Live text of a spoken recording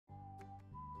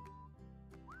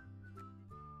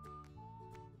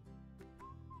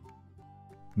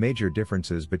Major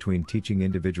differences between teaching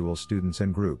individual students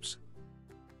and groups.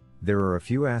 There are a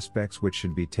few aspects which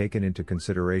should be taken into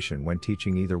consideration when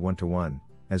teaching either one-to-one,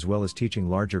 as well as teaching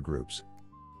larger groups.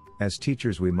 As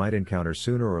teachers, we might encounter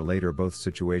sooner or later both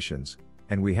situations,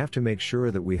 and we have to make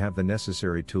sure that we have the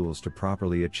necessary tools to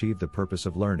properly achieve the purpose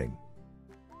of learning.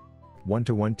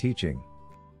 One-to-one teaching.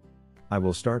 I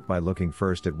will start by looking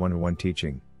first at one-to-one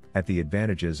teaching, at the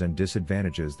advantages and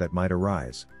disadvantages that might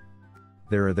arise.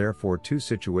 There are therefore two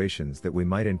situations that we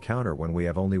might encounter when we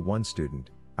have only one student.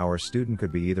 Our student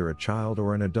could be either a child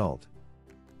or an adult.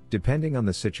 Depending on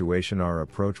the situation, our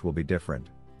approach will be different.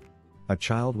 A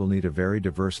child will need a very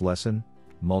diverse lesson,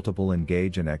 multiple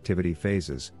engage and activity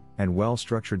phases, and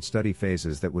well-structured study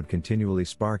phases that would continually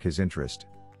spark his interest.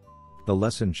 The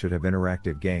lesson should have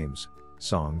interactive games,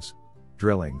 songs,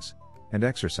 drillings, and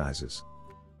exercises.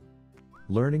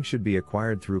 Learning should be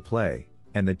acquired through play,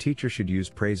 and the teacher should use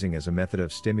praising as a method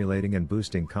of stimulating and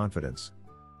boosting confidence.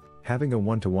 Having a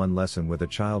one-to-one lesson with a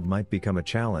child might become a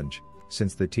challenge,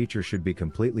 since the teacher should be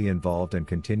completely involved and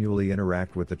continually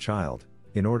interact with the child,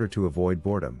 in order to avoid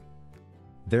boredom.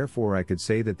 Therefore, I could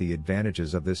say that the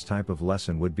advantages of this type of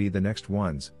lesson would be the next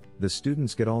ones: the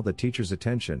students get all the teacher's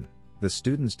attention, the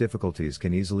students' difficulties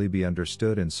can easily be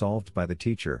understood and solved by the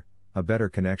teacher, a better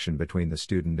connection between the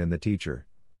student and the teacher.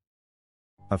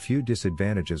 A few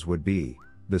disadvantages would be,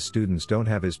 the students don't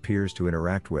have his peers to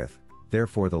interact with,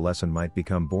 therefore the lesson might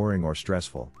become boring or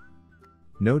stressful.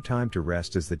 No time to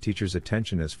rest as the teacher's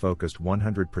attention is focused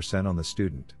 100% on the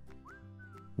student.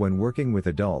 When working with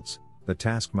adults, the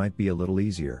task might be a little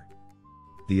easier.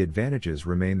 The advantages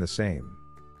remain the same.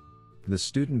 The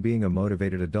student, being a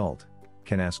motivated adult,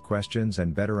 can ask questions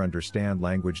and better understand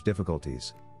language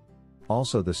difficulties.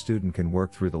 Also, the student can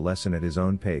work through the lesson at his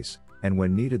own pace, and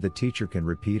when needed the teacher can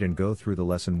repeat and go through the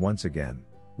lesson once again,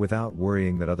 without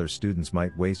worrying that other students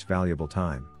might waste valuable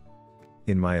time.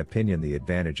 In my opinion, the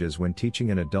advantages when teaching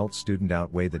an adult student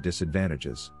outweigh the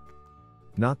disadvantages.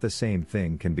 Not the same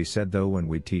thing can be said though when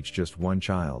we teach just one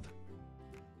child.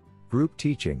 Group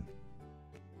teaching.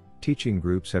 Teaching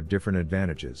groups have different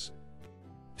advantages.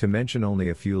 To mention only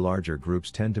a few, larger groups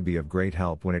tend to be of great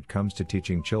help when it comes to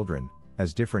teaching children,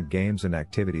 as different games and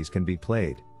activities can be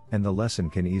played, and the lesson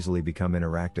can easily become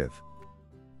interactive.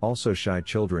 Also, shy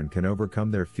children can overcome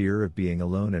their fear of being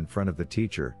alone in front of the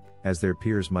teacher, as their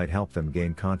peers might help them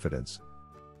gain confidence.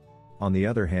 On the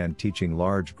other hand, teaching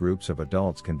large groups of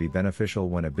adults can be beneficial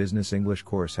when a business English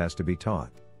course has to be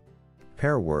taught.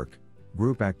 Pair work,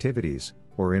 group activities,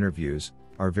 or interviews,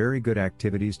 are very good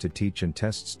activities to teach and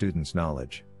test students'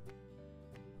 knowledge.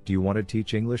 Do you want to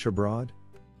teach English abroad?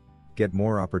 Get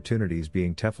more opportunities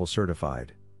being TEFL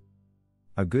certified.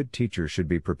 A good teacher should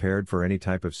be prepared for any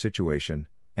type of situation,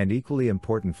 and equally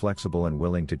important, flexible and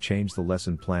willing to change the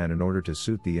lesson plan in order to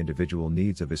suit the individual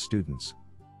needs of his students.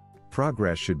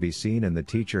 Progress should be seen, and the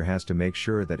teacher has to make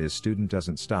sure that his student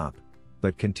doesn't stop,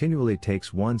 but continually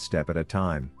takes one step at a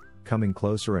time, coming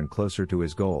closer and closer to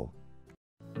his goal.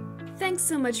 Thanks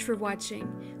so much for watching.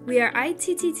 We are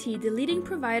ITTT, the leading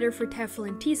provider for TEFL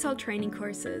and TESOL training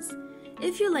courses.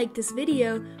 If you like this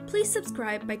video, please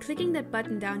subscribe by clicking that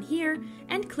button down here,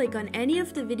 and click on any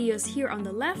of the videos here on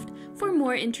the left for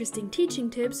more interesting teaching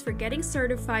tips for getting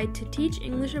certified to teach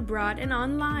English abroad and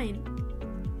online.